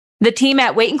The team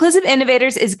at Weight Inclusive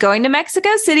Innovators is going to Mexico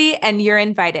City, and you're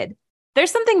invited. There's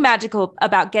something magical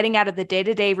about getting out of the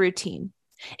day-to-day routine.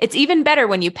 It's even better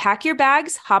when you pack your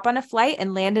bags, hop on a flight,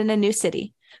 and land in a new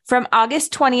city. From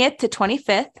August 20th to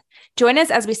 25th, join us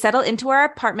as we settle into our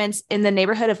apartments in the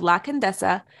neighborhood of La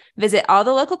Condesa, visit all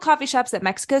the local coffee shops that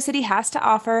Mexico City has to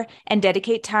offer, and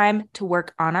dedicate time to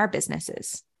work on our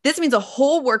businesses. This means a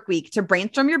whole work week to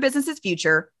brainstorm your business's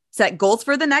future, set goals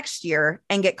for the next year,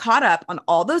 and get caught up on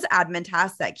all those admin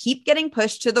tasks that keep getting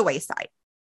pushed to the wayside.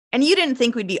 And you didn't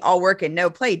think we'd be all work and no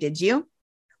play, did you?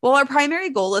 Well, our primary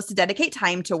goal is to dedicate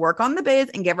time to work on the biz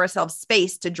and give ourselves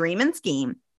space to dream and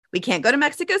scheme. We can't go to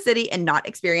Mexico City and not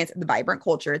experience the vibrant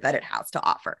culture that it has to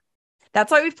offer. That's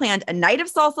why we've planned a night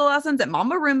of salsa lessons at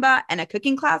Mama Roomba and a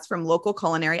cooking class from local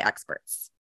culinary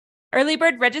experts. Early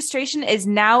bird registration is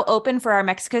now open for our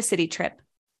Mexico City trip.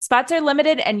 Spots are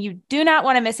limited, and you do not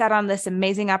want to miss out on this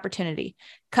amazing opportunity.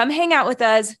 Come hang out with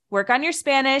us, work on your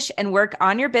Spanish, and work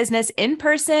on your business in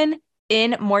person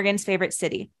in Morgan's favorite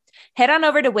city. Head on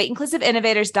over to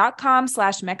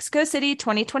weightinclusiveinnovators.com/Mexico City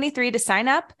 2023 to sign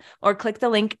up, or click the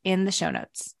link in the show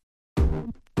notes.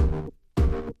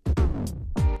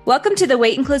 Welcome to the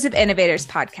Weight Inclusive Innovators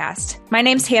podcast. My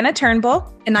name's Hannah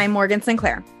Turnbull. And I'm Morgan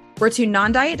Sinclair. We're two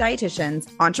non-diet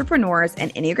dietitians, entrepreneurs,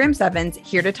 and Enneagram 7s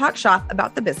here to talk shop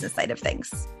about the business side of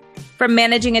things. From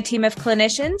managing a team of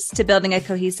clinicians to building a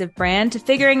cohesive brand to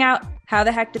figuring out how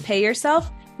the heck to pay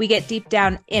yourself, we get deep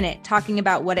down in it, talking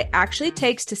about what it actually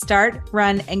takes to start,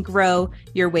 run, and grow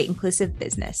your weight-inclusive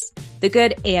business, the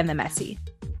good and the messy.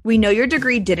 We know your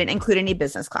degree didn't include any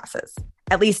business classes,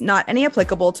 at least not any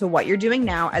applicable to what you're doing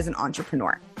now as an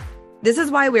entrepreneur. This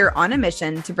is why we're on a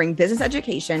mission to bring business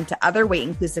education to other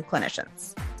weight-inclusive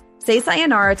clinicians. Say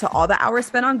sayonara to all the hours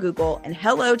spent on Google and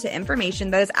hello to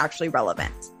information that is actually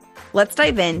relevant. Let's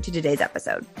dive into today's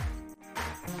episode.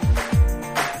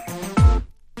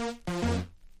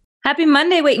 Happy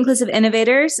Monday, Weight Inclusive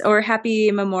Innovators, or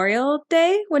happy Memorial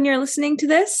Day when you're listening to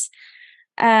this.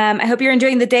 I hope you're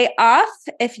enjoying the day off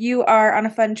if you are on a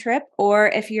fun trip, or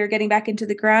if you're getting back into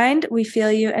the grind. We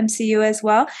feel you and see you as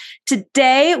well.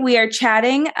 Today, we are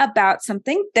chatting about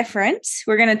something different.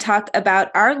 We're going to talk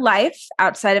about our life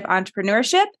outside of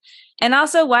entrepreneurship, and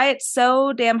also why it's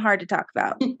so damn hard to talk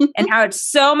about and how it's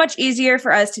so much easier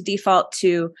for us to default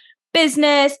to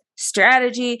business,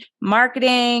 strategy,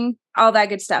 marketing, all that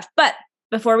good stuff. But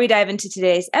before we dive into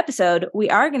today's episode, we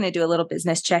are going to do a little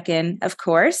business check-in, of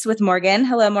course, with Morgan.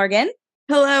 Hello, Morgan.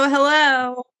 Hello,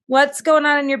 hello. What's going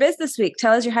on in your biz this week?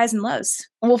 Tell us your highs and lows.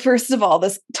 Well, first of all,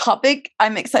 this topic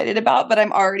I'm excited about, but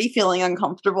I'm already feeling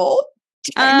uncomfortable.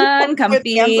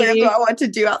 Uncomfy. What I want to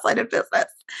do outside of business.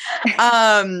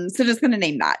 So just going to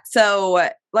name that. So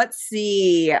let's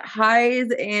see.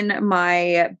 Highs in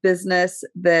my business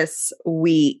this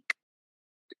week.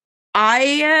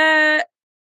 I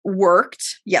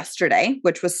worked yesterday,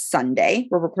 which was Sunday.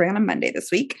 We're recording on a Monday this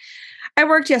week. I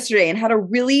worked yesterday and had a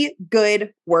really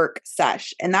good work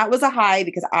sesh. And that was a high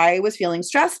because I was feeling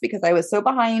stressed because I was so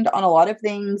behind on a lot of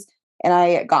things. And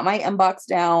I got my inbox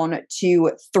down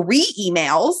to 3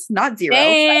 emails, not 0.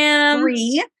 Damn.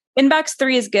 3. Inbox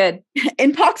 3 is good.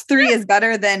 Inbox 3 is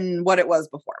better than what it was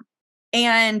before.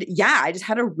 And yeah, I just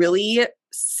had a really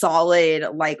solid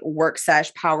work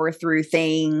sesh, power through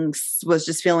things, was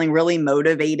just feeling really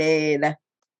motivated.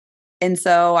 And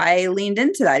so I leaned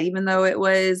into that, even though it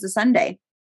was a Sunday.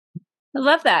 I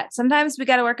love that. Sometimes we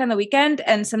got to work on the weekend,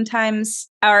 and sometimes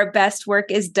our best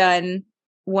work is done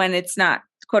when it's not,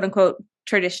 quote unquote,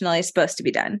 traditionally supposed to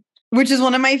be done. Which is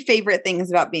one of my favorite things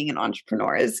about being an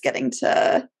entrepreneur, is getting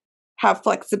to have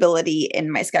flexibility in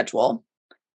my schedule.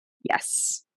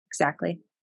 Yes, exactly.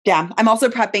 Yeah, I'm also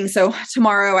prepping. So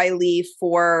tomorrow I leave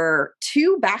for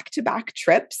 2 back-to-back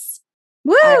trips.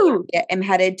 Woo! I'm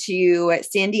headed to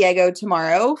San Diego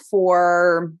tomorrow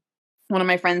for one of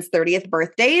my friend's 30th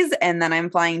birthdays. And then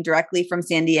I'm flying directly from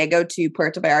San Diego to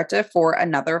Puerto Vallarta for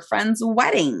another friend's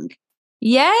wedding.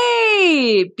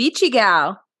 Yay! Beachy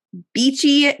gal.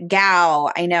 Beachy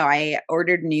gal. I know. I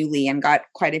ordered newly and got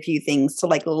quite a few things to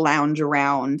lounge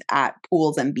around at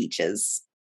pools and beaches.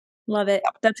 Love it.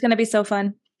 That's going to be so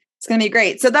fun. It's going to be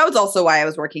great. So that was also why I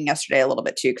was working yesterday a little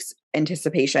bit too,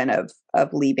 anticipation of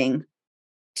leaving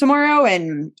tomorrow.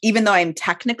 And even though I'm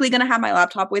technically going to have my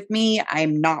laptop with me,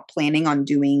 I'm not planning on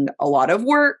doing a lot of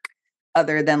work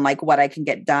other than what I can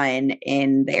get done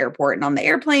in the airport and on the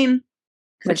airplane.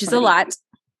 Which is a lot.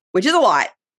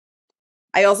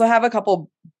 I also have a couple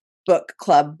book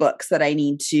club books that I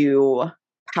need to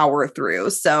power through.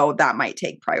 So that might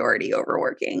take priority over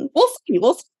working. We'll see.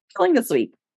 We'll see this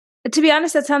week. To be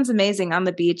honest, that sounds amazing on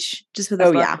the beach, just with a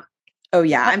book. Yeah. Oh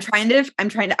yeah.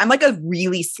 I'm like a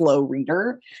really slow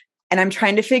reader, and I'm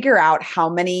trying to figure out how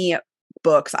many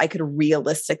books I could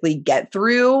realistically get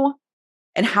through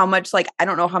and how much, like, I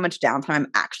don't know how much downtime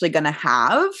I'm actually going to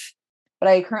have, but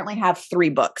I currently have 3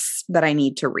 books that I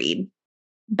need to read.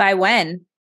 By when?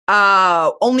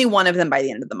 Only one of them by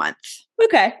the end of the month.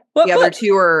 Okay. The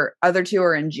other two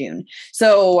are in June.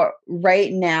 So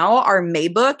right now our May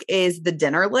book is The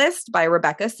Dinner List by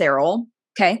Rebecca Serrell.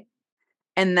 Okay.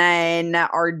 And then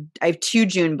I have 2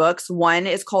 June books. One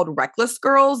is called Reckless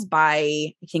Girls by,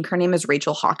 I think her name is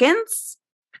Rachel Hawkins.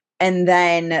 And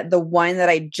then the one that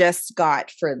I just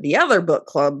got for the other book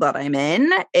club that I'm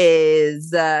in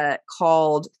is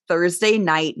called Thursday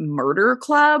Night Murder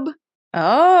Club.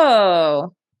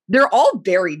 Oh. They're all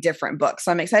very different books,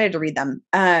 so I'm excited to read them.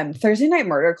 Thursday Night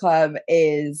Murder Club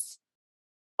is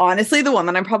honestly the one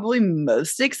that I'm probably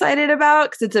most excited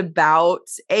about, because it's about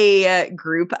a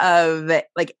group of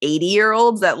like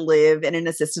 80-year-olds that live in an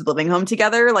assisted living home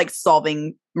together, like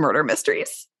solving murder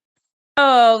mysteries.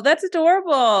 Oh, that's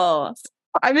adorable.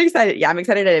 I'm excited. Yeah, I'm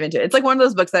excited to dive into it. It's like one of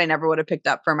those books that I never would have picked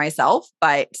up for myself,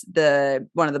 but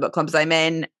one of the book clubs I'm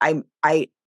in, I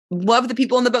love the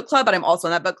people in the book club, but I'm also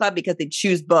in that book club because they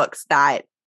choose books that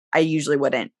I usually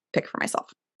wouldn't pick for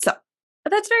myself. So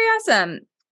that's very awesome.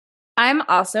 I'm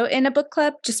also in a book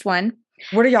club, just one.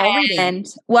 What are y'all reading? And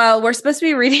well, we're supposed to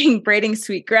be reading Braiding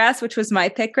Sweetgrass, which was my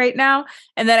pick right now.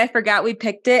 And then I forgot we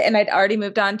picked it, and I'd already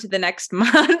moved on to the next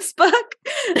month's book.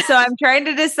 So I'm trying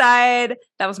to decide.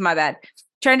 That was my bad.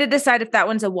 Trying to decide if that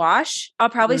one's a wash. I'll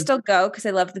probably still go because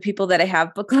I love the people that I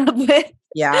have book club with.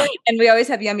 Yeah. And we always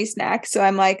have yummy snacks. So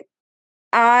I'm like,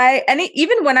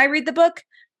 even when I read the book,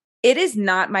 it is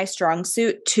not my strong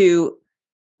suit to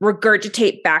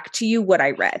regurgitate back to you what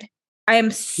I read. I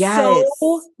am so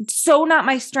not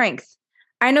my strength.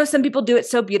 I know some people do it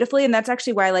so beautifully, and that's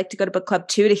actually why I like to go to book club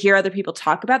too, to hear other people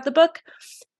talk about the book.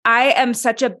 I am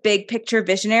such a big picture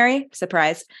visionary,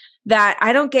 surprise, that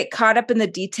I don't get caught up in the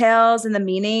details and the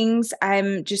meanings.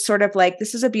 I'm just sort of like,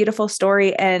 this is a beautiful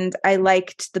story and I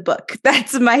liked the book.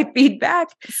 That's my feedback.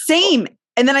 Same.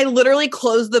 And then I literally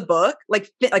close the book,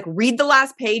 like read the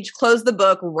last page, close the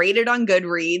book, rate it on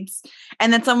Goodreads.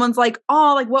 And then someone's like,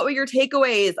 oh, like, what were your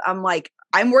takeaways? I'm like,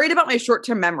 I'm worried about my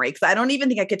short-term memory because I don't even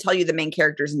think I could tell you the main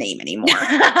character's name anymore.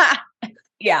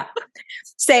 Yeah.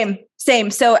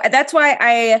 Same. So that's why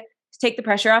I take the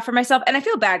pressure off for myself. And I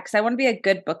feel bad because I want to be a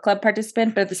good book club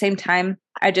participant, but at the same time,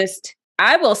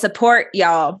 I will support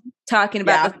y'all talking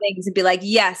about the things and be like,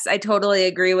 yes, I totally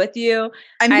agree with you.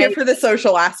 I'm here for the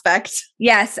social aspect.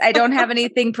 Yes. I don't have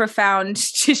anything profound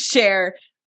to share.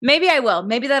 Maybe I will.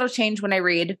 Maybe that'll change when I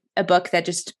read a book that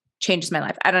just changes my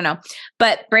life. I don't know.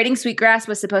 But Braiding Sweetgrass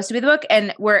was supposed to be the book.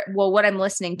 And what I'm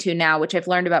listening to now, which I've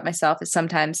learned about myself, is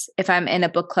sometimes if I'm in a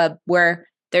book club where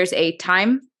there's a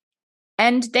time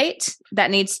end date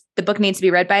that the book needs to be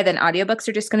read by, then audiobooks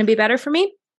are just going to be better for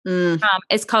me.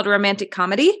 It's called Romantic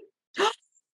Comedy.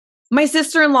 My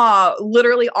sister-in-law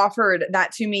literally offered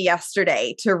that to me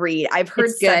yesterday to read. I've heard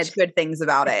such good things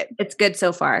about it. It's good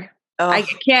so far. Oh. I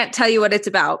can't tell you what it's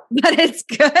about, but it's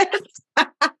good.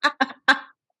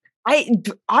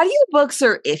 Audiobooks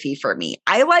are iffy for me.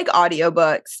 I like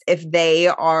audiobooks if they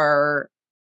are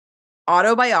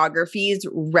autobiographies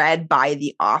read by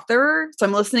the author. So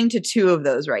I'm listening to 2 of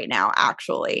those right now,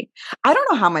 actually. I don't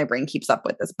know how my brain keeps up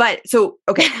with this, but so,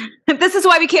 okay. This is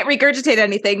why we can't regurgitate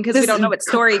anything, because we don't know what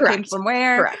story came from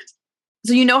where. Correct.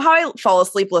 So you know how I fall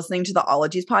asleep listening to the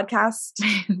Ologies podcast?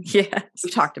 Yes.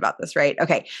 We've talked about this, right?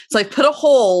 Okay. So I put a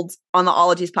hold on the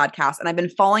Ologies podcast, and I've been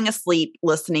falling asleep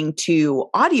listening to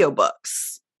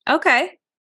audiobooks. Okay.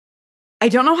 I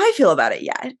don't know how I feel about it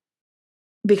yet,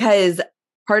 because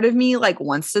part of me like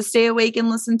wants to stay awake and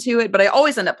listen to it, but I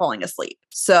always end up falling asleep.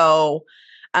 So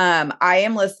I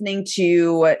am listening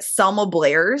to Selma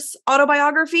Blair's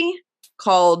autobiography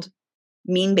called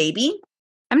Mean Baby.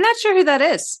 I'm not sure who that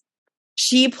is.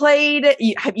 She played,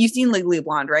 have you seen Legally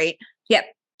Blonde, right? Yep.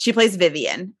 She plays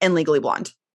Vivian in Legally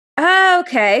Blonde.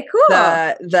 Okay, cool.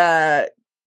 The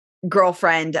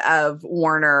girlfriend of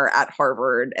Warner at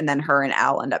Harvard, and then her and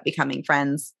Al end up becoming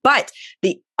friends. But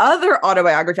the other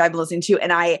autobiography I've been listening to,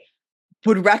 and I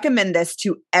would recommend this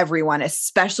to everyone,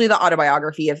 especially the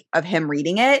autobiography of him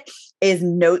reading it, is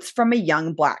Notes from a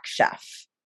Young Black Chef.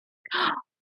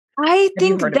 I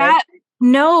think that,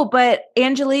 no, but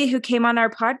Angelique, who came on our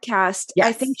podcast, yes.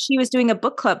 I think she was doing a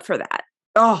book club for that.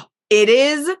 Oh, it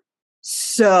is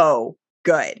so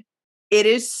good. It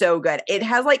is so good. It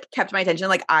has like kept my attention.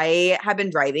 Like I have been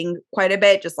driving quite a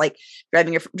bit, just like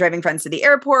driving friends to the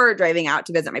airport, driving out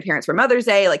to visit my parents for Mother's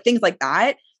Day, like things like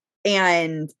that.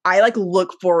 And I like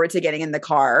look forward to getting in the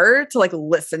car to like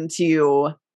listen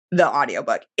to the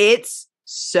audiobook. It's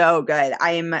so good.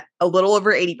 I'm a little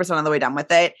over 80% of the way done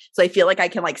with it. So I feel like I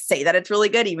can like say that it's really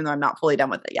good, even though I'm not fully done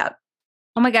with it yet.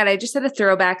 Oh my God. I just had a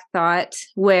throwback thought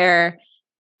where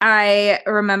I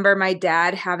remember my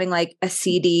dad having like a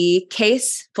CD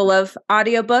case full of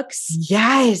audiobooks.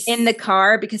 Yes. In the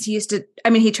car because he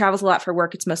travels a lot for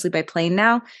work. It's mostly by plane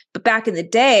now. But back in the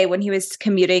day when he was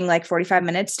commuting like 45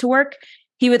 minutes to work,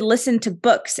 he would listen to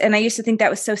books. And I used to think that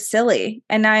was so silly.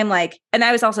 And now I'm like, and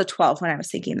I was also 12 when I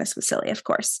was thinking this was silly, of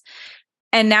course.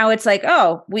 And now it's like,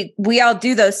 oh, we all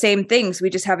do those same things. We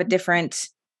just have a different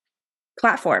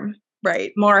platform,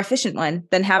 right? More efficient one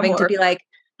than having to be like,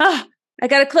 oh, I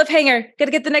got a cliffhanger. Got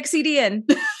to get the next CD in.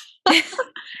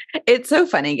 It's so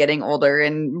funny getting older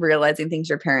and realizing things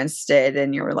your parents did.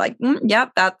 And you were like,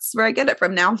 yep, that's where I get it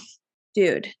from now.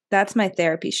 Dude, that's my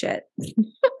therapy shit.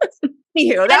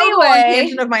 Anyway, that was a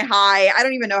tangent of my high. I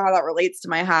don't even know how that relates to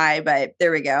my high, but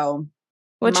there we go.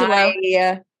 What's your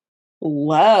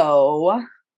low?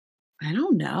 I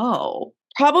don't know.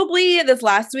 Probably this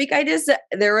last week,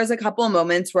 there was a couple of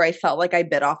moments where I felt like I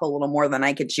bit off a little more than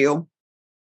I could chew.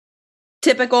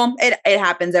 Typical. It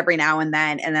happens every now and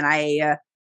then. And then I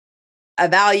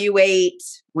evaluate,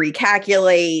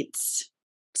 recalculate,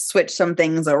 switch some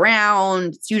things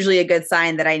around. It's usually a good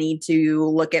sign that I need to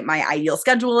look at my ideal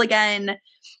schedule again.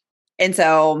 And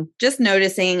so just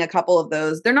noticing a couple of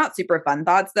those, they're not super fun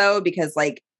thoughts though, because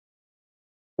like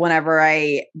whenever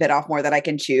I bit off more than I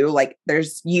can chew, like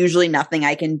there's usually nothing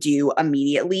I can do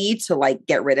immediately to like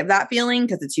get rid of that feeling.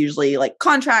 Cause it's usually like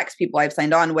contracts, people I've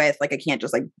signed on with, like I can't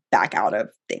just like back out of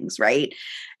things. Right.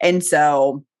 And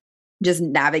so just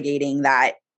navigating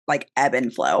that like ebb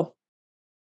and flow.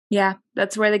 Yeah,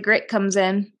 that's where the grit comes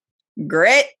in.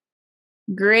 Grit.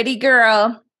 Gritty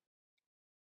girl.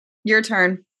 Your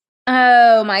turn.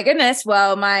 Oh my goodness.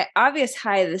 Well, my obvious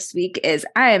high this week is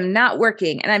I am not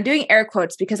working, and I'm doing air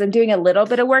quotes because I'm doing a little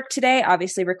bit of work today,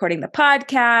 obviously recording the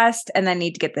podcast, and then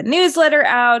need to get the newsletter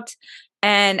out,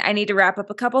 and I need to wrap up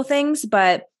a couple things.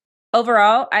 But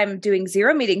overall, I'm doing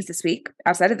 0 meetings this week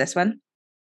outside of this one.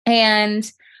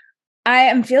 And I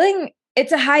am feeling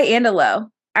it's a high and a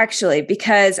low, actually,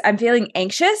 because I'm feeling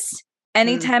anxious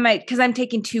anytime because I'm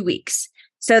taking 2 weeks.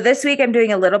 So this week I'm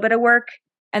doing a little bit of work.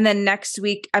 And then next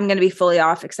week I'm going to be fully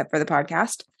off except for the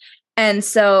podcast. And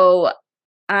so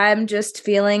I'm just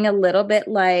feeling a little bit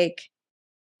like,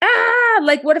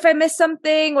 like what if I miss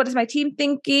something? What is my team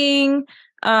thinking?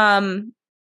 I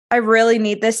really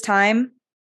need this time.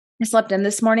 I slept in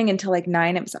this morning until like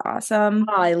 9. It was awesome.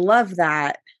 Oh, I love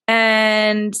that.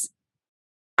 And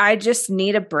I just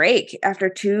need a break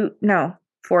after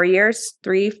 4 years,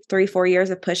 4 years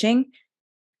of pushing.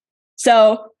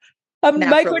 So I'm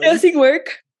microdosing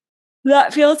work.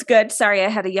 That feels good. Sorry, I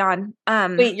had a yawn.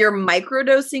 Wait, you're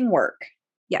microdosing work?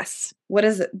 Yes. What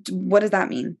is it? What does that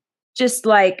mean? Just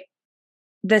like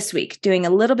this week, doing a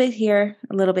little bit here,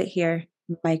 a little bit here.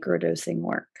 Microdosing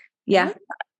work. Yeah.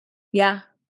 Yeah.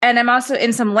 And I'm also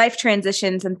in some life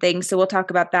transitions and things. So we'll talk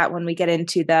about that when we get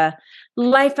into the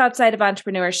life outside of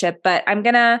entrepreneurship. But I'm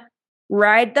going to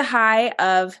ride the high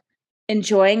of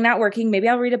enjoying not working. Maybe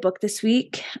I'll read a book this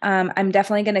week. I'm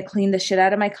definitely going to clean the shit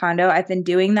out of my condo. I've been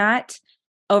doing that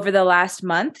over the last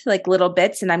month, like little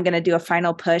bits, and I'm going to do a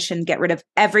final push and get rid of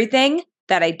everything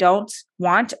that I don't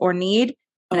want or need.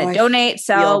 I'm going to donate,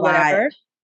 sell, whatever.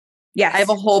 Yes. I have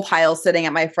a whole pile sitting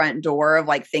at my front door of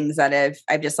like things that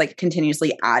I've just like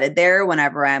continuously added there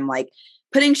whenever I'm like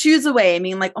putting shoes away. I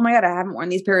mean, like, oh my God, I haven't worn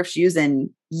these pair of shoes in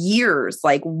years.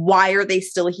 Like, why are they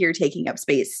still here taking up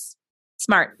space?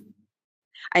 Smart.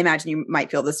 I imagine you might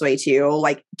feel this way too.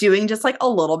 Like doing just like a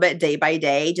little bit day by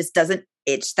day just doesn't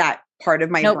itch that part of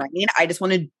my brain. I just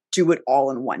want to do it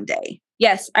all in one day.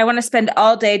 Yes. I want to spend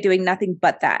all day doing nothing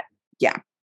but that. Yeah.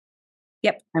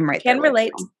 Yep. I'm right. Can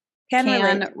relate.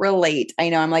 Can relate. I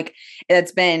know. I'm like,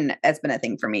 it's been a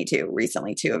thing for me too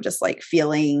recently too, of just like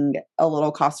feeling a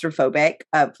little claustrophobic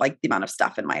of like the amount of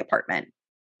stuff in my apartment.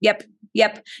 Yep.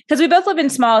 Because we both live in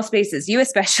small spaces, you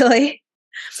especially.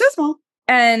 So small.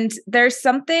 And there's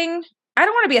something, I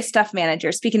don't want to be a stuff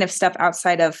manager. Speaking of stuff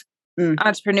outside of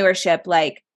entrepreneurship,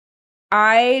 like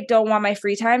I don't want my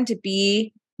free time to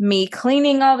be me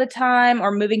cleaning all the time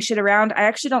or moving shit around. I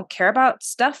actually don't care about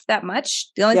stuff that much.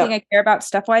 The only thing I care about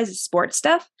stuff wise is sports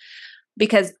stuff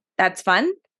because that's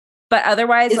fun. But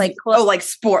otherwise, like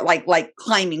sport, like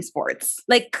climbing sports,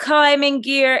 like climbing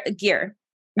gear. Give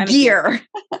me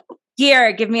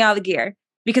all the gear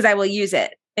because I will use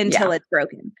it until it's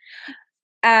broken.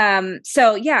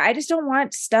 So yeah, I just don't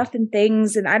want stuff and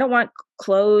things, and I don't want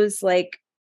clothes like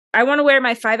I want to wear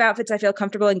my 5 outfits I feel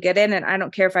comfortable and good in, and I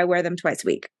don't care if I wear them twice a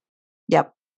week.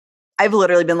 Yep. I've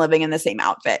literally been living in the same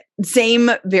outfit,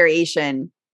 same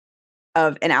variation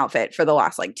of an outfit for the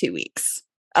last like 2 weeks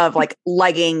of like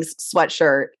leggings,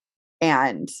 sweatshirt,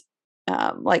 and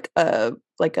like a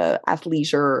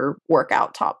athleisure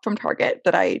workout top from Target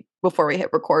that I, before we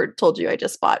hit record, told you I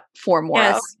just bought 4 more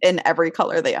of in every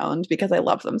color they owned because I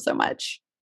love them so much.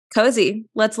 Cozy.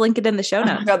 Let's link it in the show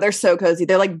notes. Oh my God, they're so cozy.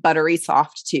 They're like buttery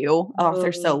soft too. Oh,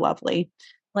 they're so lovely.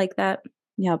 Like that.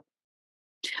 Yep.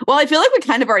 Well, I feel like we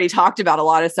kind of already talked about a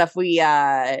lot of stuff we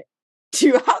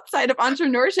do outside of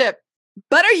entrepreneurship.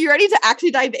 But are you ready to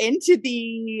actually dive into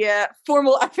the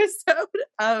formal episode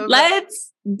of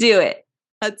Let's do it.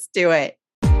 Let's do it.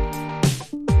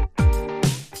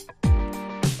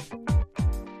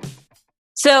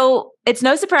 So it's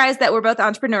no surprise that we're both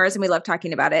entrepreneurs and we love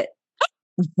talking about it.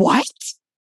 What?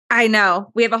 I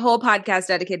know. We have a whole podcast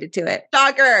dedicated to it.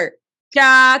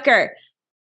 Shocker.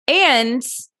 And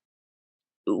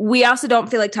we also don't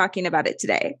feel like talking about it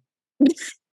today.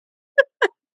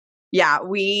 Yeah,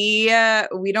 we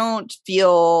don't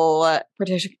feel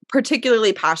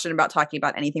particularly passionate about talking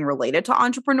about anything related to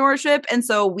entrepreneurship. And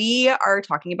so we are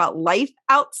talking about life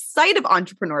outside of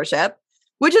entrepreneurship,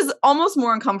 which is almost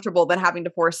more uncomfortable than having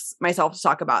to force myself to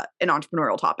talk about an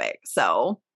entrepreneurial topic.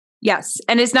 So yes.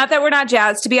 And it's not that we're not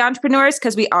jazzed to be entrepreneurs,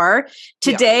 because we are.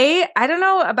 Today, yeah. I don't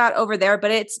know about over there,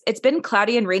 but it's been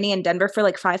cloudy and rainy in Denver for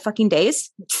like 5 fucking days.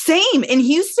 Same in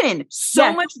Houston.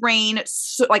 So much rain,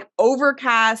 so like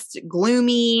overcast,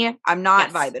 gloomy. I'm not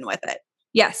vibing with it.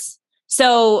 Yes.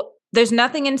 So there's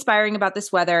nothing inspiring about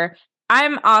this weather.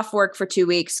 I'm off work for 2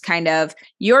 weeks, kind of.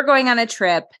 You're going on a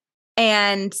trip,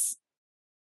 and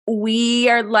we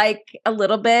are like a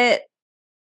little bit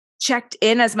checked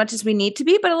in as much as we need to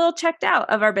be, but a little checked out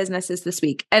of our businesses this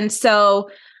week. And so,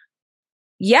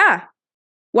 yeah.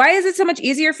 Why is it so much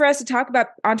easier for us to talk about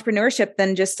entrepreneurship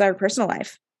than just our personal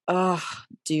life? Oh,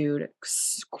 dude.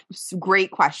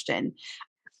 Great question.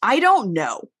 I don't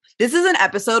know. This is an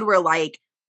episode where like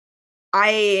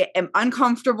I am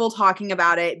uncomfortable talking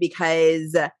about it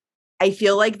because I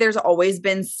feel like there's always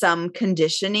been some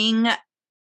conditioning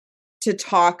to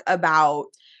talk about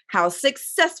how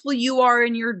successful you are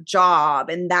in your job.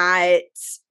 And that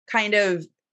kind of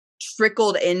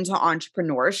trickled into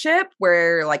entrepreneurship,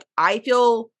 where like I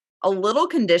feel a little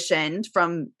conditioned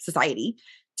from society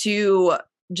to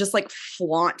just like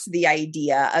flaunt the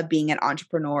idea of being an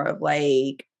entrepreneur, of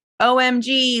like,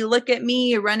 OMG, look at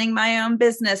me running my own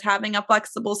business, having a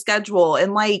flexible schedule.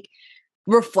 And like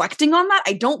reflecting on that,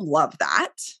 I don't love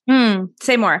that.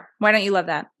 Say more. Why don't you love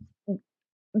that?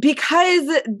 Because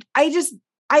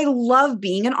I love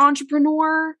being an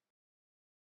entrepreneur,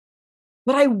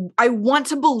 but I want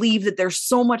to believe that there's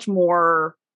so much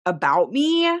more about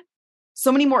me,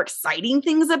 so many more exciting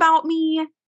things about me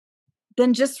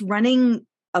than just running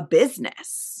a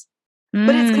business.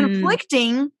 But it's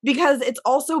conflicting because it's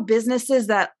also businesses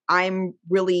that I'm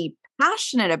really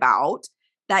passionate about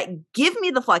that give me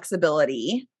the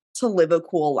flexibility to live a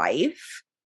cool life.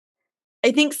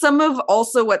 I think some of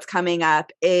also what's coming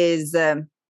up is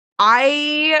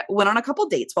I went on a couple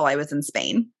dates while I was in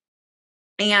Spain,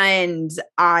 and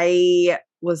I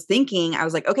was thinking, I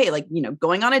was like, okay, like, you know,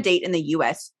 going on a date in the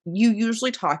US, you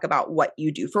usually talk about what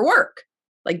you do for work.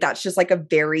 Like that's just like a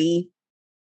very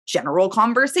general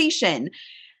conversation.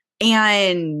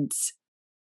 And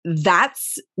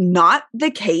that's not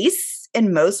the case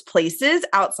in most places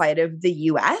outside of the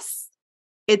US.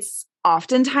 It's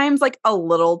oftentimes like a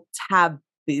little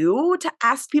taboo to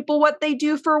ask people what they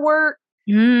do for work.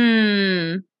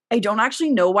 I don't actually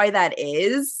know why that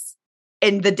is.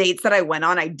 In the dates that I went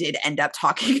on, I did end up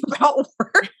talking about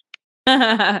work.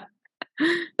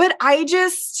 But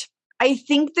I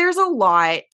think there's a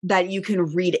lot that you can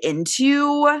read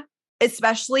into,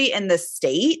 especially in the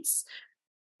States,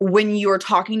 when you're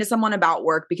talking to someone about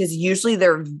work, because usually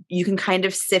you can kind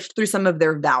of sift through some of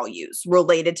their values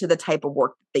related to the type of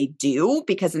work they do.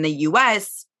 Because in the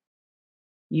US,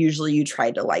 usually you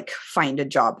try to like find a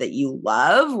job that you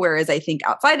love. Whereas I think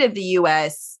outside of the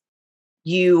US,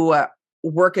 you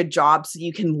work a job so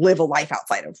you can live a life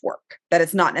outside of work. That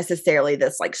it's not necessarily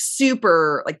this like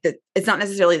super, like it's not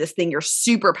necessarily this thing you're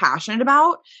super passionate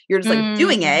about. You're just like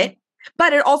doing it.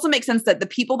 But it also makes sense that the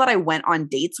people that I went on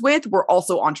dates with were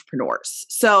also entrepreneurs.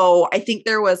 So I think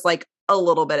there was like a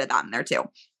little bit of that in there too.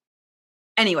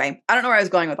 Anyway, I don't know where I was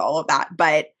going with all of that,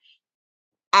 but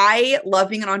I love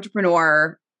being an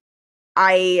entrepreneur.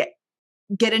 I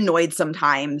get annoyed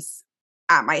sometimes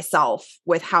at myself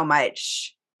with how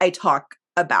much I talk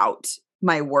about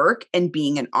my work and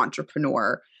being an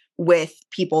entrepreneur with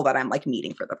people that I'm like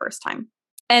meeting for the first time.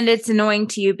 And it's annoying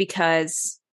to you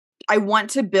because I want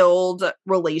to build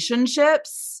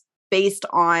relationships based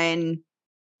on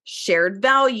shared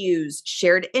values,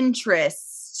 shared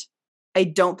interests. I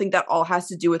don't think that all has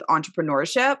to do with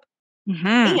entrepreneurship.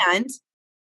 And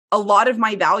a lot of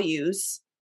my values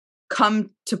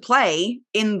come to play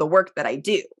in the work that I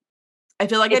do. I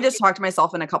feel like I just talked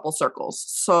myself in a couple circles.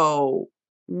 So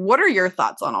what are your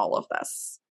thoughts on all of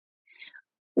this?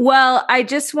 Well, I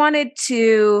just wanted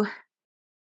to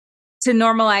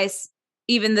normalize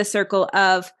even the circle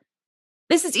of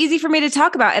this is easy for me to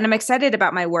talk about and I'm excited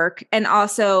about my work, and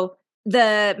also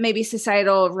the maybe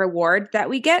societal reward that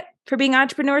we get for being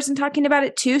entrepreneurs and talking about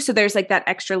it too. So there's like that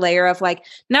extra layer of like,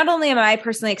 not only am I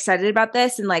personally excited about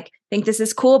this and like think this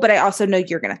is cool, but I also know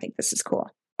you're going to think this is cool,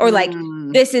 or like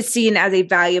this is seen as a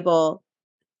valuable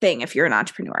thing if you're an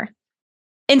entrepreneur.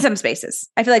 In some spaces,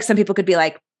 I feel like some people could be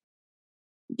like,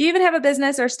 do you even have a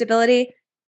business or stability?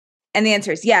 And the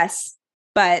answer is yes,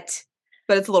 but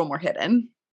it's a little more hidden.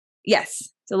 Yes,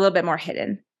 it's a little bit more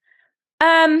hidden.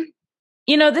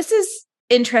 This is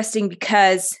interesting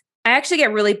because I actually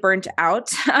get really burnt out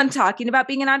on talking about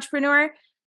being an entrepreneur,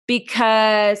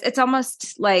 because it's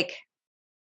almost like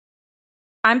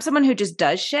I'm someone who just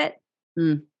does shit.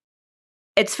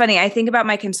 It's funny. I think about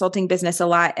my consulting business a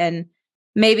lot, and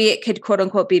maybe it could quote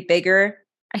unquote be bigger.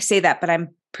 I say that, but I'm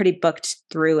pretty booked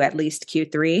through at least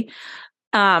Q3.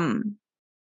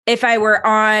 If I were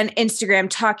on Instagram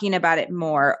talking about it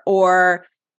more or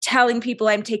telling people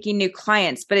I'm taking new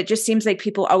clients, but it just seems like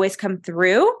people always come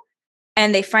through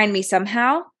and they find me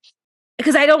somehow,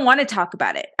 because I don't want to talk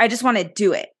about it. I just want to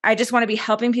do it. I just want to be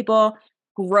helping people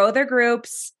grow their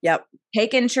groups,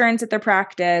 take insurance at their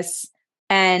practice,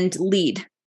 and lead,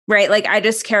 right? Like I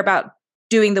just care about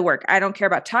doing the work. I don't care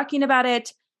about talking about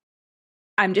it.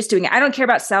 I'm just doing it. I don't care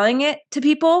about selling it to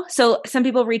people. So some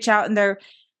people reach out and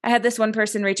I had this one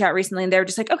person reach out recently and they were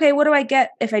just like, okay, what do I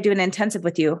get if I do an intensive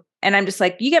with you? And I'm just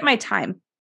like, you get my time.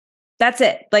 That's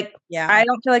it. Like, I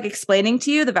don't feel like explaining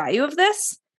to you the value of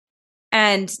this.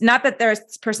 And not that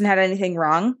this person had anything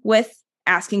wrong with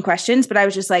asking questions, but I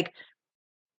was just like,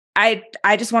 I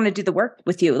just want to do the work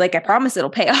with you. Like, I promise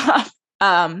it'll pay off.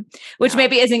 Which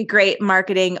maybe isn't great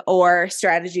marketing or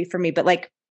strategy for me, but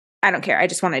like, I don't care. I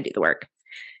just want to do the work.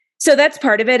 So that's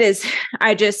part of it. Is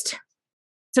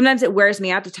sometimes it wears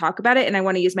me out to talk about it, and I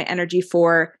want to use my energy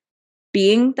for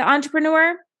being the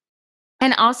entrepreneur.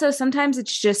 And also sometimes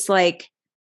it's just like,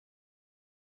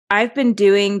 I've been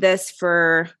doing this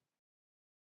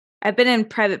I've been in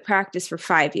private practice for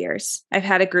 5 years. I've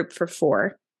had a group for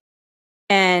 4,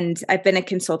 and I've been a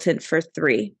consultant for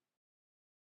 3.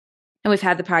 And we've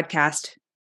had the podcast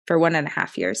for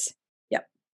 1.5 years.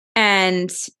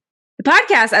 And the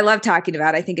podcast, I love talking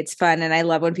about. I think it's fun and I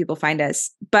love when people find us.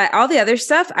 But all the other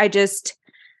stuff, it's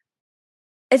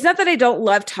not that I don't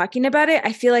love talking about it.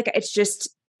 I feel like it's just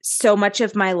so much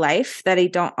of my life that I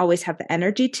don't always have the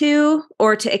energy to,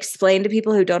 or to explain to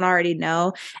people who don't already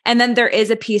know. And then there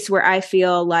is a piece where I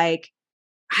feel like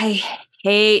I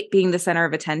hate being the center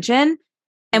of attention.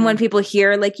 And when people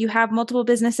hear like you have multiple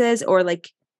businesses, or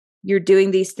like you're doing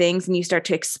these things and you start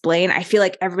to explain, I feel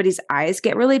like everybody's eyes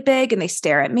get really big and they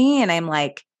stare at me, and I'm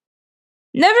like,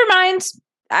 never mind.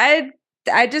 I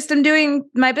just am doing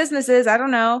my businesses. I don't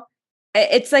know.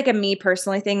 It's like a me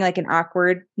personally thing, like an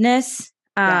awkwardness.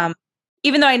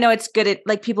 Even though I know it's good at,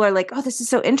 like, people are like, oh, this is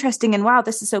so interesting and wow,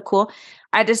 this is so cool.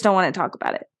 I just don't want to talk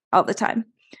about it all the time.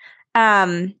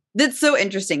 That's so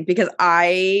interesting, because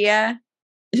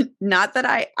not that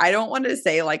I don't want to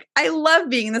say like, I love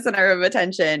being the center of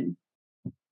attention,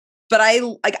 but I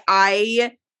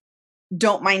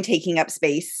don't mind taking up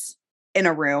space in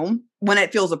a room when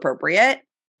it feels appropriate.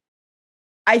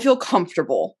 I feel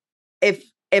comfortable if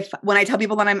when I tell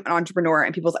people that I'm an entrepreneur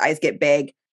and people's eyes get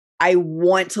big, I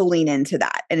want to lean into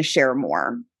that and share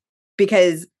more,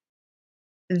 because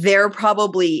they're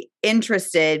probably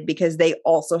interested because they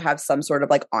also have some sort of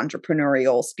like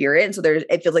entrepreneurial spirit. And so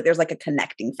it feels like there's like a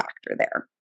connecting factor there.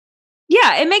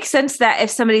 Yeah, it makes sense that if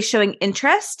somebody's showing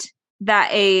interest, that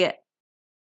a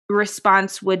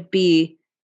response would be,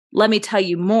 let me tell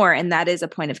you more. And that is a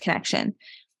point of connection.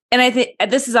 And I think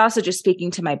this is also just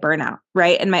speaking to my burnout,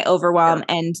 right? And my overwhelm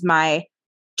and my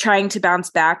trying to bounce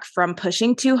back from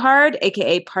pushing too hard,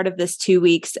 AKA part of this 2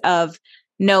 weeks of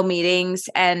no meetings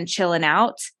and chilling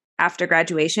out after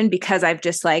graduation, because I've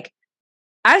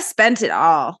spent it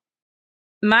all.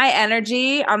 My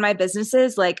energy on my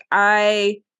businesses, so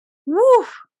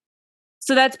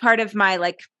that's part of my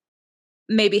like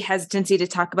maybe hesitancy to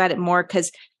talk about it more,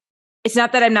 because it's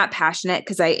not that I'm not passionate,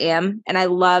 because I am, and I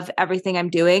love everything I'm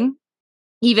doing.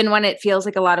 even when it feels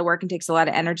like a lot of work and takes a lot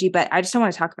of energy, but I just don't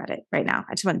want to talk about it right now.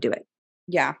 I just want to do it.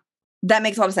 Yeah. That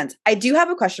makes a lot of sense. I do have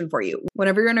a question for you.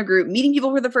 Whenever you're in a group meeting people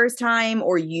for the first time,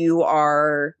 or you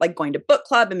are like going to book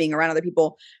club and being around other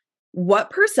people,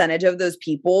 what percentage of those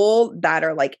people that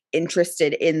are like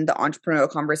interested in the entrepreneurial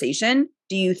conversation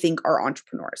do you think are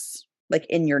entrepreneurs, like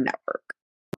in your network?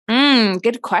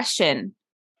 Good question.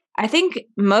 I think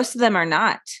most of them are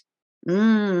not.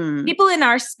 People in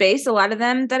our space, a lot of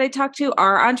them that I talk to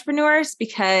are entrepreneurs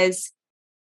because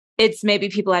it's maybe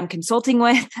people I'm consulting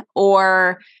with,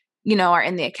 or, are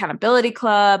in the accountability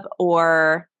club,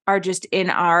 or are just in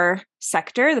our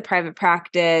sector, the private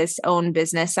practice, own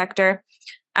business sector.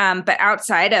 But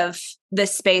outside of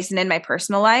this space and in my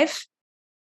personal life,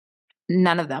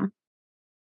 none of them.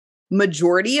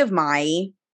 Majority of my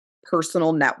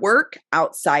personal network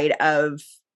outside of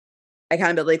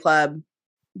accountability club,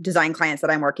 design clients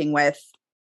that I'm working with,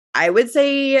 I would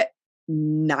say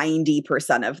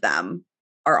 90% of them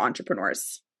are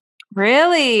entrepreneurs.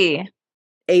 Really?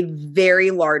 A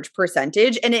very large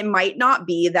percentage. And it might not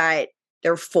be that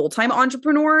they're full-time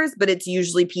entrepreneurs, but it's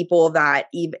usually people that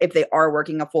if they are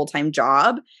working a full-time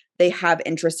job, they have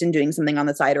interest in doing something on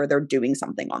the side, or they're doing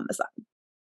something on the side.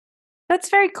 That's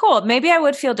very cool. Maybe I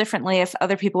would feel differently if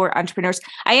other people were entrepreneurs.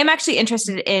 I am actually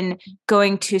interested in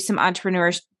going to some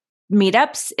entrepreneurs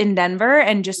meetups in Denver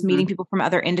and just meeting people from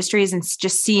other industries and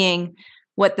just seeing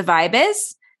what the vibe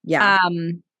is. Yeah.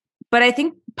 But I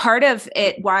think part of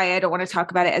it, why I don't want to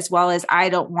talk about it as well, is I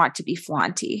don't want to be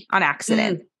flaunty on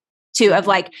accident too, of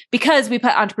like, because we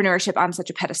put entrepreneurship on such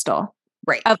a pedestal,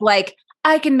 right? Of like,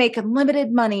 I can make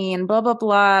unlimited money and blah, blah,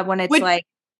 blah. When it's like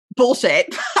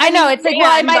bullshit. I know it's like,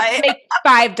 well, I might make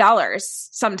 $5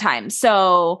 sometimes.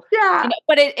 So yeah,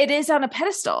 but it is on a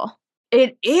pedestal.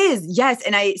 It is. Yes.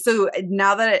 And so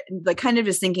now that like kind of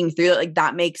just thinking through it, like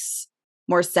that makes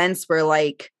more sense, where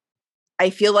like, I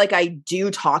feel like I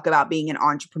do talk about being an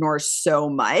entrepreneur so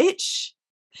much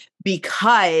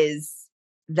because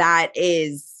that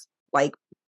is like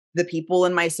the people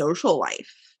in my social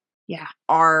life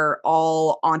are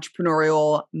all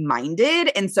entrepreneurial minded.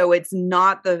 And so it's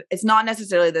not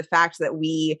necessarily the fact that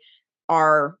we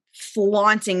are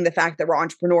flaunting the fact that we're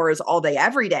entrepreneurs all day,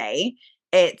 every day.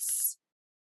 It's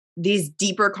these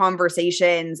deeper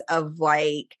conversations of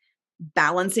like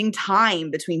balancing time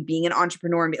between being an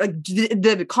entrepreneur and like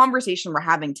the conversation we're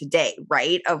having today,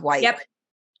 right? Of like,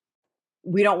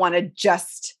 we don't want to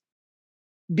just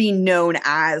be known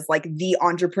as like the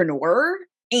entrepreneur,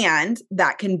 and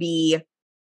that can be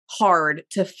hard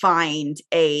to find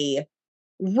a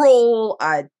role,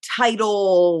 a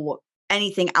title,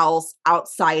 anything else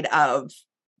outside of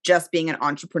just being an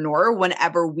entrepreneur,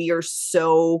 whenever we are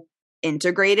so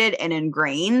integrated and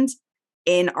ingrained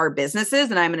in our businesses.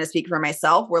 And I'm going to speak for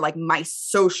myself, where like my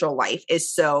social life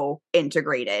is so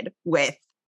integrated with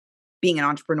being an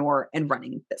entrepreneur and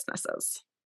running businesses.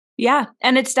 Yeah.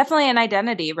 And it's definitely an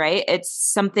identity, right? It's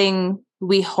something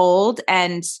we hold,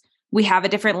 and we have a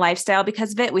different lifestyle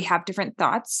because of it. We have different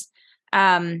thoughts.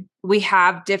 We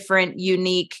have different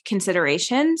unique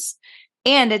considerations,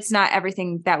 and it's not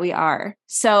everything that we are.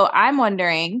 So I'm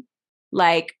wondering,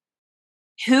 like,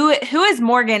 who is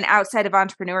Morgan outside of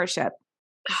entrepreneurship?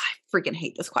 I freaking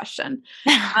hate this question.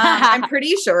 I'm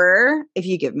pretty sure, if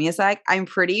you give me a sec, I'm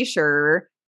pretty sure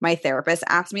my therapist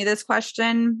asked me this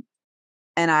question,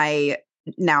 and I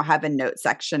now have a note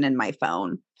section in my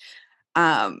phone.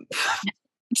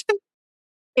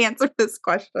 Answer this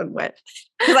question with,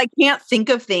 because I can't think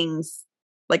of things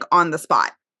like on the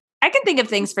spot. I can think of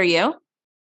things for you.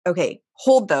 Okay,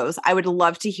 hold those. I would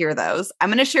love to hear those. I'm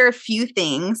going to share a few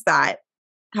things that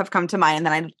have come to mind, and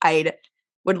then I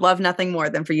would love nothing more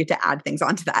than for you to add things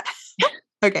onto that.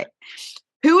 Okay.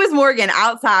 Who is Morgan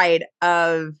outside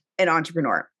of an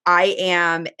entrepreneur? I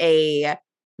am a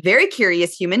very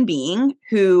curious human being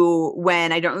who,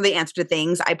 when I don't know the answer to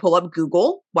things, I pull up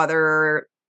Google, whether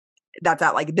that's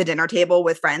at like the dinner table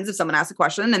with friends. If someone asks a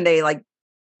question and they like,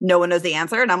 no one knows the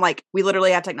answer. And I'm like, we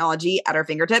literally have technology at our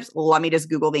fingertips. Let me just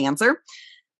Google the answer.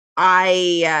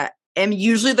 I am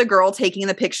usually the girl taking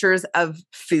the pictures of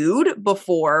food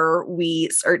before we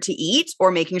start to eat, or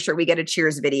making sure we get a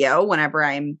cheers video whenever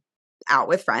I'm out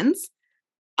with friends.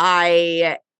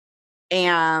 I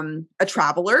am a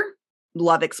traveler,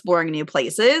 love exploring new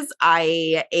places.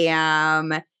 I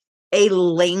am a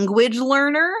language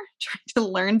learner, trying to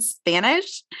learn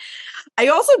Spanish. I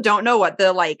also don't know what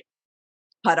the like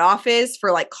cutoff is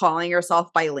for like calling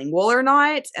yourself bilingual or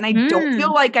not. And I don't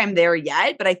feel like I'm there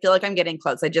yet, but I feel like I'm getting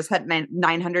close. I just had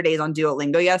 900 days on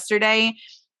Duolingo yesterday.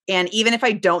 And even if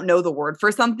I don't know the word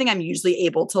for something, I'm usually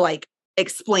able to like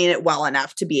explain it well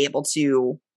enough to be able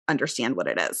to understand what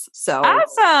it is. So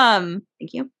awesome.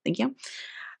 Thank you. Thank you.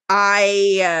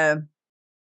 I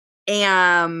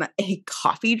am a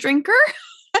coffee drinker.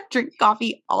 I drink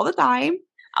coffee all the time.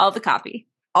 All the coffee.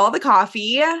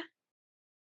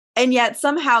 And yet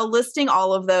somehow listing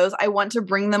all of those, I want to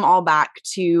bring them all back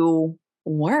to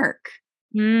work,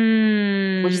 which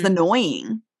is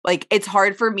annoying. Like, it's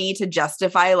hard for me to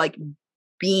justify like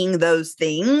being those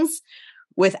things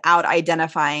without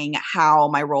identifying how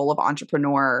my role of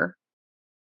entrepreneur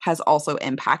has also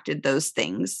impacted those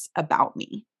things about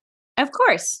me. Of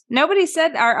course. Nobody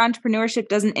said our entrepreneurship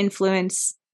doesn't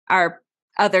influence our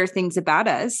other things about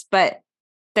us, but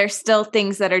there's still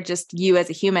things that are just you as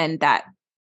a human that,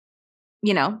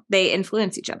 you know, they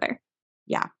influence each other.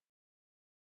 Yeah.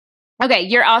 Okay.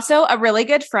 You're also a really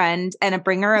good friend and a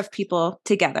bringer of people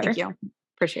together. Thank you.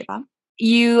 Appreciate that.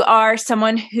 You are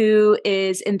someone who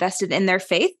is invested in their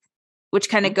faith, which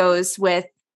kind of goes with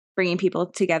bringing people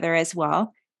together as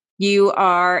well. You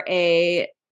are a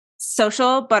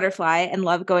social butterfly and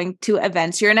love going to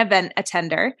events. You're an event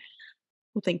attender.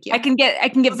 Well, thank you. I can get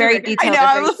very detailed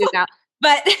very soon now,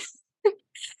 but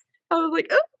I was like,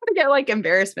 oh, I get like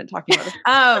embarrassment talking about this.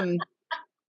 Thank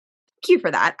you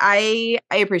for that. I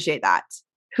appreciate that.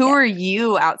 Who are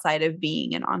you outside of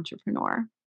being an entrepreneur?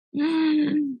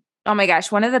 Oh my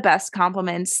gosh. One of the best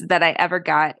compliments that I ever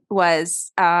got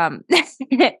was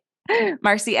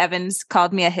Marcy Evans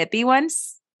called me a hippie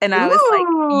once. And I was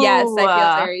like, yes,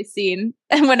 I feel very seen.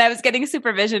 And when I was getting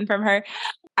supervision from her,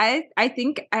 I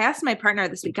think I asked my partner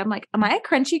this week, I'm like, am I a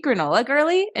crunchy granola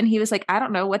girly? And he was like, I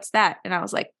don't know. What's that? And I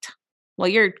was like, well,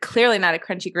 you're clearly not a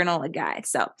crunchy granola guy.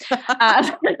 So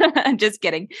I'm just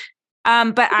kidding.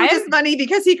 But it's funny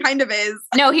because he kind of is.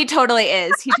 No, he totally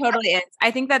is. He totally is.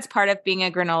 I think that's part of being a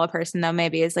granola person though,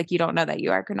 maybe is like, you don't know that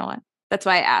you are granola. That's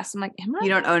why I asked. I'm like, you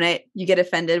don't own it. You get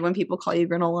offended when people call you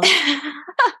granola.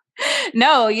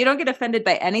 No, you don't get offended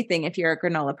by anything if you're a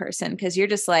granola person, because you're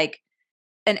just like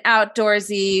an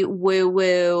outdoorsy,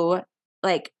 woo-woo,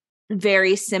 like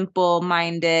very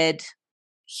simple-minded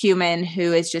human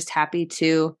who is just happy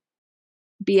to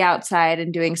be outside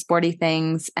and doing sporty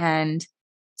things. And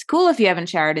it's cool if you haven't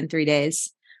showered in 3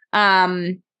 days.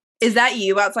 Is that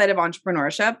you outside of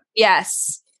entrepreneurship?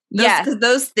 Yes. Because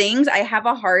those things, I have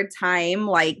a hard time,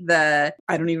 like I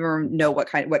don't even know what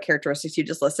characteristics you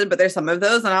just listed, but there's some of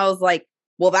those. And I was like,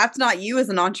 well, that's not you as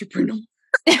an entrepreneur.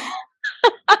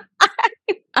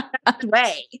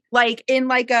 Way. Like in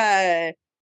like a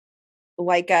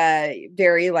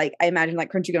very like, I imagine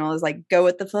like crunchy granola is like, go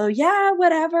with the flow. Yeah,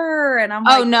 whatever. And I'm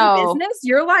like, no, business.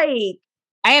 You're like,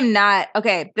 I am not.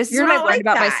 Okay. This is what I've learned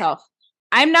about myself.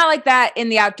 I'm not like that in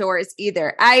the outdoors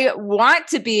either. I want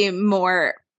to be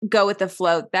more go with the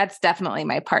flow. That's definitely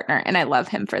my partner. And I love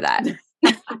him for that.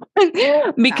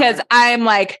 Because I'm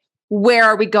like, where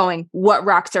are we going? What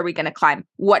rocks are we going to climb?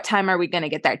 What time are we going to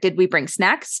get there? Did we bring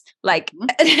snacks? Like,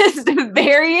 it's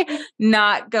very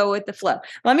not go with the flow.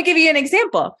 Let me give you an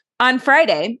example. On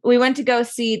Friday, we went to go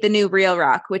see the new Real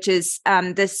Rock, which is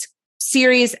this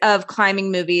series of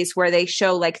climbing movies where they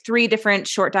show like 3 different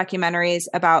short documentaries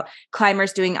about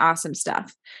climbers doing awesome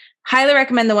stuff. Highly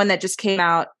recommend the one that just came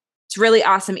out. It's really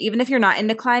awesome. Even if you're not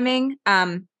into climbing.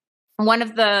 One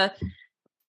of the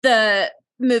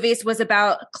movies was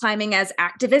about climbing as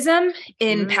activism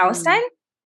in Palestine.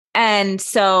 And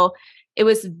so it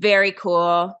was very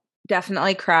cool.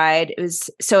 Definitely cried. It was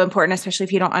so important, especially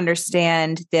if you don't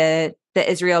understand the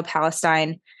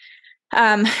Israel-Palestine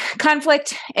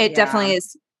conflict. It definitely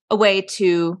is a way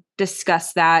to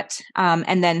discuss that.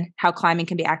 And then how climbing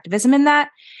can be activism in that.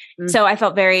 So I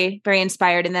felt very, very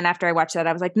inspired. And then after I watched that,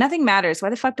 I was like, nothing matters.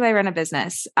 Why the fuck do I run a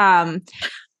business?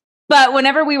 But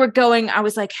whenever we were going, I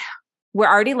was like, we're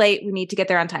already late. We need to get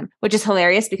there on time, which is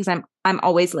hilarious because I'm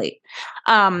always late.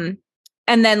 And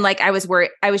then like, I was worried.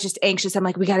 I was just anxious. I'm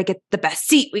like, we got to get the best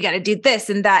seat. We got to do this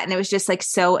and that. And it was just like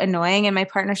so annoying. And my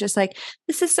partner's just like,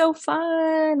 this is so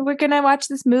fun. We're going to watch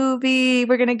this movie.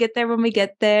 We're going to get there when we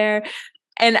get there.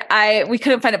 And we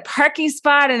couldn't find a parking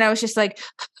spot. And I was just like,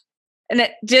 and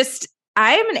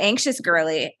I am an anxious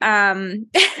girly.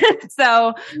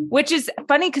 So, which is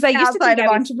funny because I used to think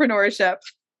entrepreneurship.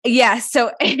 Yeah.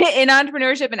 So in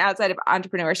entrepreneurship and outside of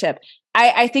entrepreneurship,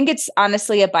 I think it's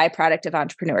honestly a byproduct of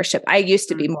entrepreneurship. I used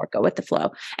to be more go with the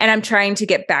flow, and I'm trying to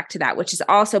get back to that, which is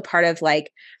also part of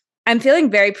like, I'm feeling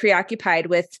very preoccupied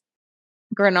with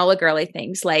granola girly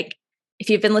things. Like if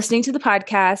you've been listening to the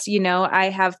podcast, you know, I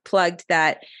have plugged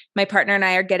that my partner and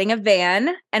I are getting a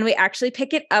van and we actually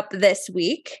pick it up this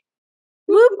week.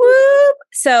 Whoop, whoop.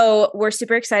 So we're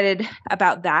super excited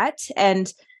about that.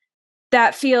 And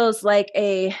that feels like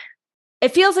a it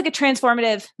feels like a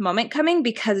transformative moment coming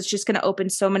because it's just going to open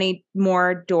so many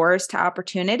more doors to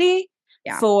opportunity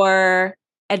for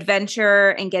adventure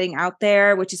and getting out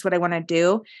there, which is what I want to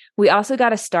do. We also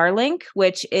got a Starlink,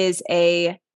 which is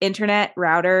a internet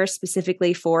router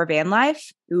specifically for van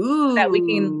life. Ooh. That we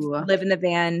can live in the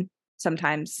van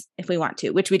sometimes if we want to,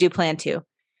 which we do plan to.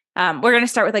 We're going to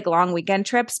start with like long weekend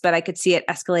trips, but I could see it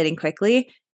escalating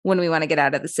quickly when we want to get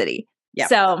out of the city. Yep.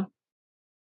 So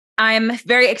I'm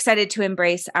very excited to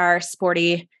embrace our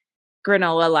sporty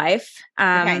granola life.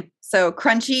 Okay. So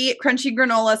crunchy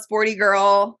granola, sporty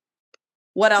girl.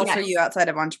 What else are you outside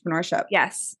of entrepreneurship?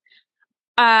 Yes.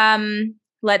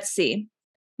 Let's see.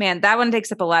 Man, that one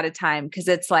takes up a lot of time because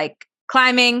it's like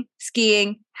climbing,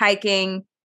 skiing, hiking.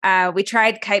 We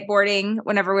tried kiteboarding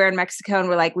whenever we were in Mexico and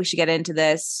we're like, we should get into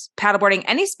this. Paddleboarding,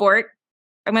 any sport.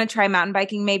 I'm going to try mountain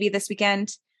biking maybe this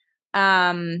weekend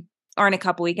or in a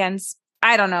couple weekends.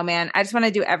 I don't know, man. I just want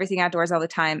to do everything outdoors all the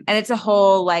time. And it's a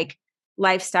whole like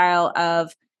lifestyle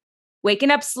of waking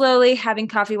up slowly, having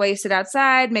coffee while you sit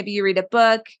outside. Maybe you read a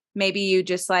book. Maybe you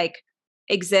just like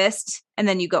exist and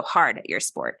then you go hard at your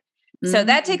sport. So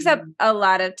that takes up a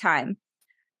lot of time.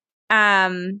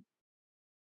 I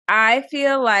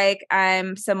feel like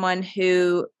I'm someone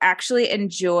who actually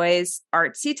enjoys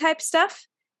artsy type stuff.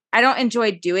 I don't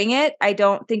enjoy doing it. I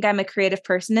don't think I'm a creative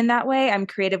person in that way. I'm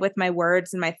creative with my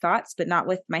words and my thoughts, but not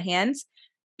with my hands.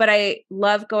 But I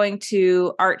love going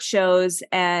to art shows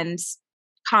and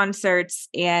concerts,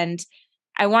 and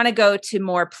I want to go to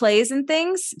more plays and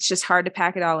things. It's just hard to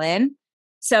pack it all in.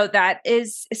 So that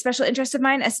is a special interest of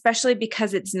mine, especially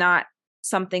because it's not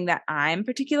something that I'm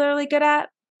particularly good at.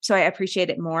 So I appreciate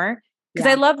it more because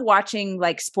I love watching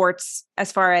like sports,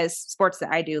 as far as sports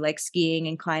that I do, like skiing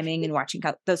and climbing and watching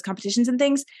those competitions and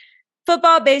things.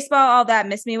 Football, baseball, all that,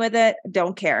 miss me with it.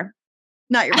 Don't care.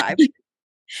 Not your vibe.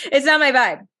 It's not my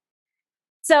vibe.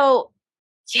 So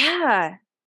yeah,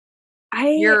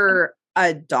 you're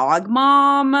a dog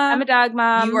mom. I'm a dog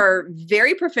mom. You are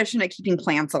very proficient at keeping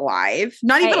plants alive.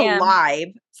 Not even alive,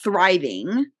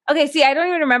 thriving. Okay, see, I don't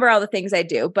even remember all the things I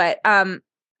do, but I'm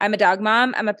a dog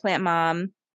mom. I'm a plant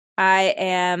mom. I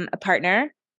am a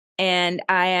partner, and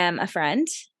I am a friend,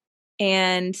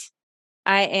 and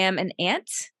I am an aunt.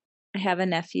 I have a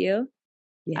nephew.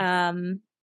 Yeah.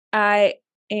 I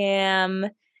am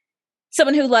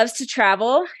someone who loves to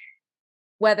travel,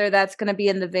 whether that's going to be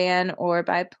in the van or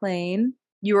by plane.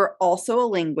 You are also a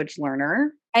language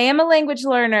learner. I am a language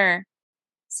learner.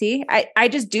 See, I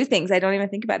just do things. I don't even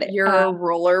think about it. You're a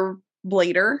roller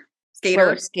blader.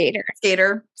 Skater.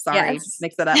 Sorry. Yes.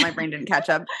 Mix it up. My brain didn't catch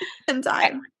up in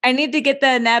time. I need to get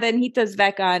the Nata and Hitos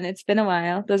back on. It's been a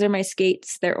while. Those are my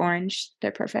skates. They're orange.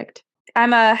 They're perfect.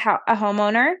 I'm a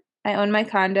homeowner. I own my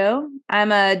condo.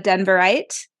 I'm a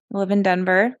Denverite. I live in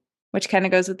Denver, which kind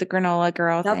of goes with the granola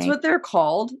girl That's thing. what they're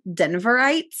called?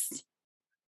 Denverites?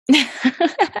 Yeah.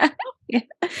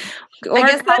 Or I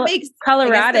guess that makes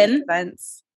Coloradan.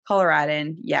 Sense.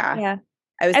 Coloradan. Yeah. Yeah.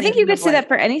 I think you could say that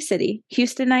for any city.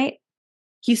 Houstonite.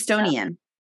 Houstonian.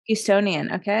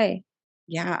 Houstonian. Okay.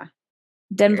 Yeah.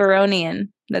 Denveronian.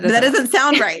 That doesn't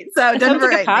sound right. So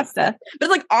Denverite. Like pasta. But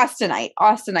it's like Austinite.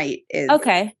 Austinite is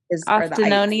okay. Is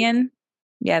Austinonian.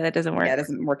 Yeah, that doesn't work. Yeah, it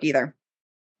doesn't work either.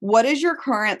 What is your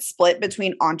current split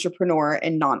between entrepreneur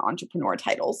and non-entrepreneur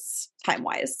titles,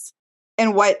 time-wise?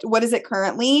 And what is it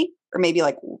currently? Or maybe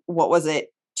like, what was it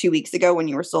 2 weeks ago when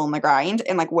you were still in the grind?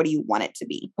 And like, what do you want it to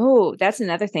be? Oh, that's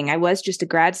another thing. I was just a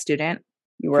grad student.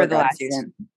 You were a grad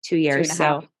student. 2 years.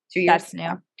 2.5. 2 years. That's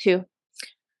new. 2.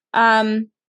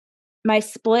 My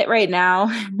split right now,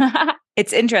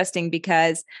 it's interesting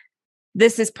because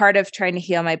this is part of trying to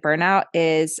heal my burnout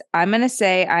is I'm going to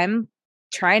say I'm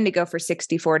trying to go for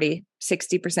 60-40,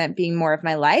 60% being more of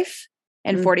my life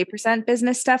and 40%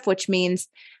 business stuff, which means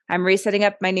I'm resetting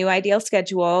up my new ideal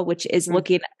schedule, which is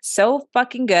looking so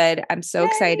fucking good. I'm so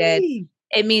excited.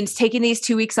 It means taking these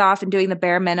 2 weeks off and doing the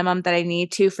bare minimum that I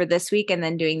need to for this week and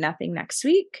then doing nothing next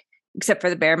week, except for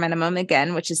the bare minimum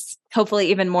again, which is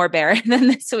hopefully even more bare than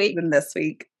this week.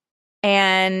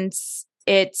 And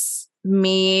it's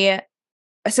me.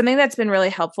 Something that's been really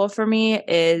helpful for me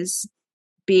is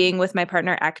being with my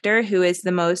partner, Hector, who is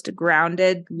the most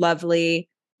grounded, lovely,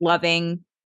 loving,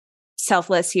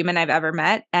 selfless human I've ever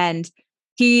met. And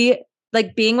he,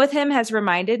 like, being with him has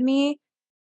reminded me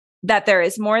that there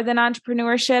is more than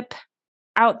entrepreneurship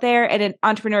out there. And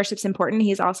entrepreneurship's important.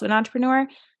 He's also an entrepreneur,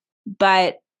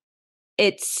 but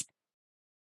it's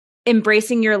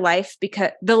embracing your life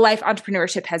because the life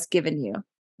entrepreneurship has given you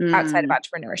outside of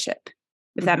entrepreneurship,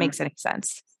 if that makes any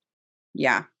sense.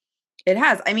 Yeah, it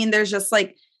has. I mean, there's just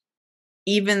like,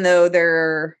 even though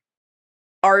they're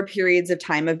are periods of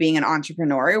time of being an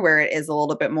entrepreneur where it is a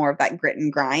little bit more of that grit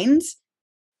and grind.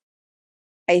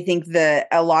 I think that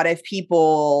a lot of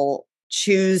people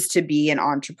choose to be an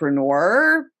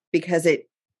entrepreneur because it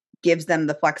gives them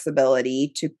the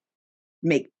flexibility to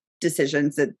make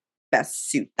decisions that best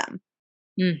suit them.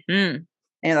 Mm-hmm.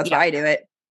 And that's why I do it.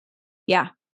 Yeah.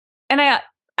 And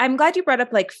I'm glad you brought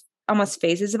up like almost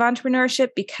phases of entrepreneurship,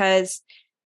 because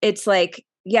it's like,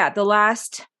 yeah, the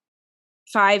last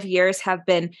 5 years have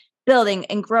been building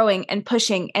and growing and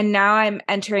pushing. And now I'm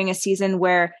entering a season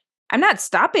where I'm not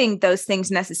stopping those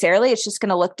things necessarily. It's just going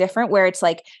to look different, where it's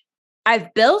like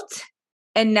I've built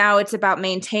and now it's about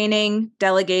maintaining,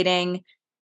 delegating,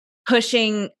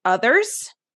 pushing others.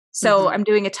 So I'm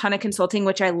doing a ton of consulting,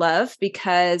 which I love,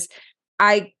 because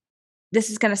this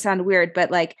is going to sound weird,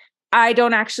 but like I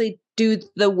don't actually do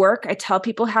the work. I tell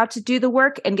people how to do the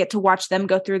work and get to watch them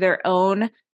go through their own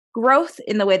growth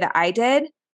in the way that I did.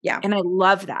 Yeah. And I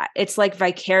love that. It's like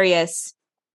vicarious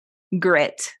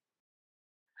grit.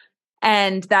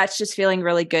 And that's just feeling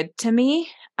really good to me,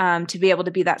 to be able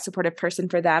to be that supportive person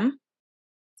for them.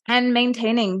 And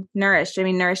maintaining Nourished. I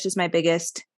mean, Nourished is my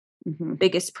biggest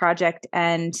project,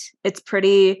 and it's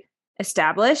pretty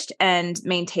established and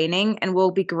maintaining, and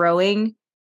we'll be growing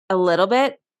a little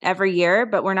bit every year,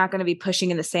 but we're not going to be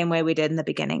pushing in the same way we did in the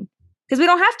beginning, because we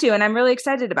don't have to. And I'm really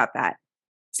excited about that.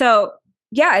 So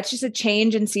yeah, it's just a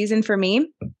change in season for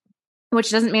me,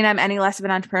 which doesn't mean I'm any less of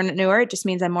an entrepreneur. It just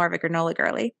means I'm more of a granola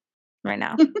girly right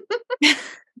now.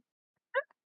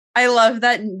 I love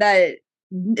that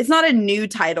it's not a new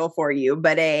title for you,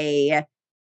 but I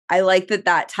like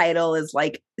that title is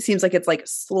like, seems like it's like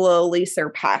slowly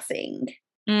surpassing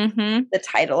the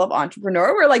title of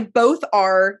entrepreneur, where like both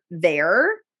are there,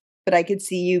 but I could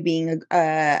see you being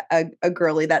a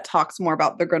girly that talks more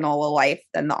about the granola life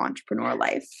than the entrepreneur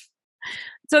life.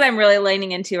 That's what I'm really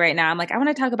leaning into right now. I'm like, I want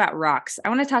to talk about rocks. I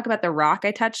want to talk about the rock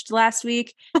I touched last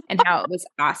week and how it was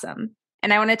awesome.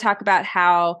 And I want to talk about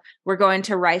how we're going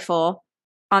to Rifle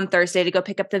on Thursday to go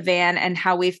pick up the van, and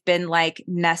how we've been like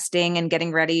nesting and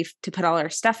getting ready to put all our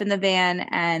stuff in the van.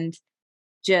 And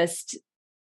just,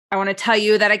 I want to tell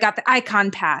you that I got the Icon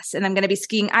Pass and I'm going to be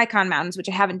skiing Icon Mountains, which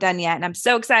I haven't done yet. And I'm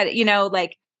so excited,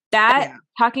 like that,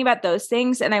 talking about those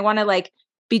things. And I want to like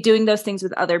be doing those things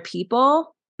with other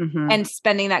people and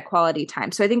spending that quality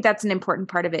time. So I think that's an important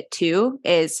part of it too,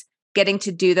 is getting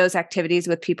to do those activities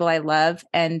with people I love,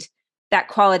 and that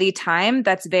quality time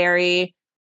that's very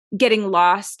getting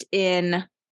lost in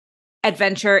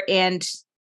adventure and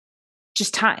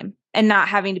just time, and not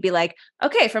having to be like,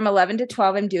 okay, from 11 to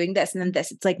 12, I'm doing this and then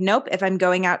this. It's like, nope, if I'm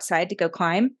going outside to go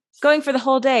climb, going for the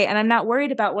whole day. And I'm not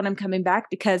worried about when I'm coming back,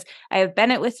 because I have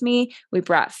Bennett with me. We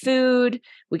brought food,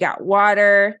 we got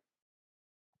water.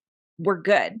 We're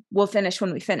good. We'll finish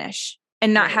when we finish,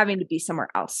 and not having to be somewhere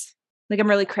else. Like I'm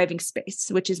really craving space,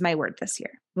 which is my word this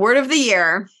year. Word of the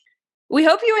year. We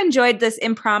hope you enjoyed this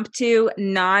impromptu,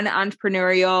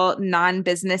 non-entrepreneurial,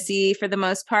 non-businessy, for the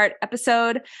most part,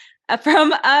 episode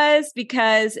from us,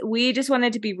 because we just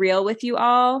wanted to be real with you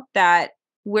all, that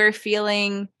we're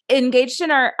feeling engaged in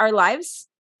our lives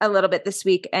a little bit this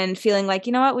week, and feeling like,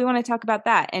 you know what, we want to talk about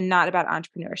that and not about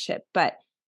entrepreneurship. But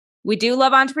we do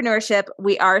love entrepreneurship.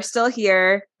 We are still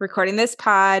here recording this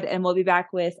pod, and we'll be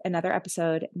back with another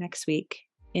episode next week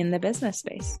in the business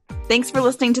space. Thanks for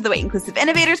listening to the Weight Inclusive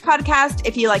Innovators podcast.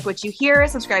 If you like what you hear,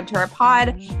 subscribe to our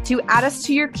pod to add us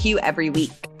to your queue every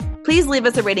week. Please leave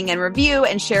us a rating and review,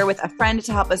 and share with a friend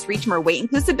to help us reach more weight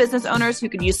inclusive business owners who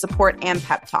could use support and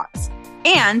pep talks.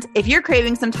 And if you're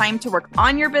craving some time to work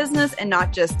on your business and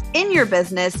not just in your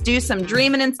business, do some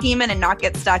dreaming and scheming and not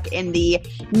get stuck in the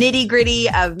nitty gritty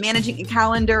of managing a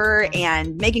calendar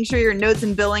and making sure your notes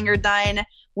and billing are done,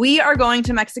 we are going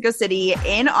to Mexico City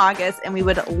in August, and we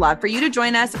would love for you to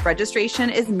join us. Registration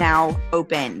is now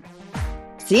open.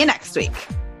 See you next week.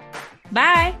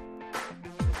 Bye.